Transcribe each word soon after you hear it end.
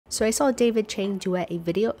So I saw David Chang duet a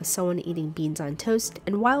video of someone eating beans on toast,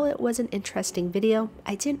 and while it was an interesting video,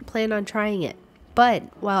 I didn't plan on trying it. But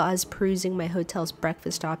while I was perusing my hotel's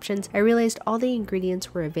breakfast options, I realized all the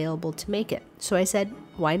ingredients were available to make it. So I said,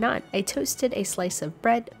 why not? I toasted a slice of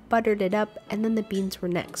bread, buttered it up, and then the beans were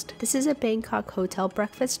next. This is a Bangkok hotel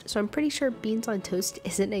breakfast, so I'm pretty sure beans on toast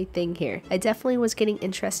isn't a thing here. I definitely was getting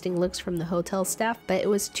interesting looks from the hotel staff, but it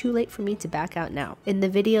was too late for me to back out now. In the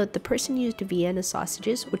video, the person used Vienna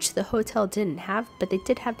sausages, which the hotel didn't have, but they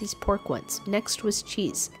did have these pork ones. Next was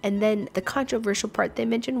cheese. And then the controversial part they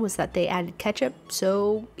mentioned was that they added ketchup,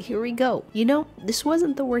 so here we go. You know, this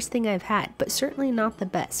wasn't the worst thing I've had, but certainly not the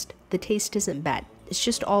best. The taste isn't bad. It's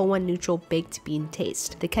just all one neutral baked bean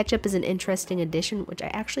taste. The ketchup is an interesting addition, which I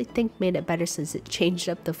actually think made it better since it changed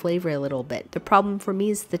up the flavor a little bit. The problem for me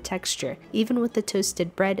is the texture. Even with the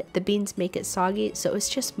toasted bread, the beans make it soggy, so it's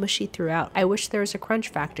just mushy throughout. I wish there was a crunch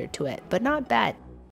factor to it, but not bad.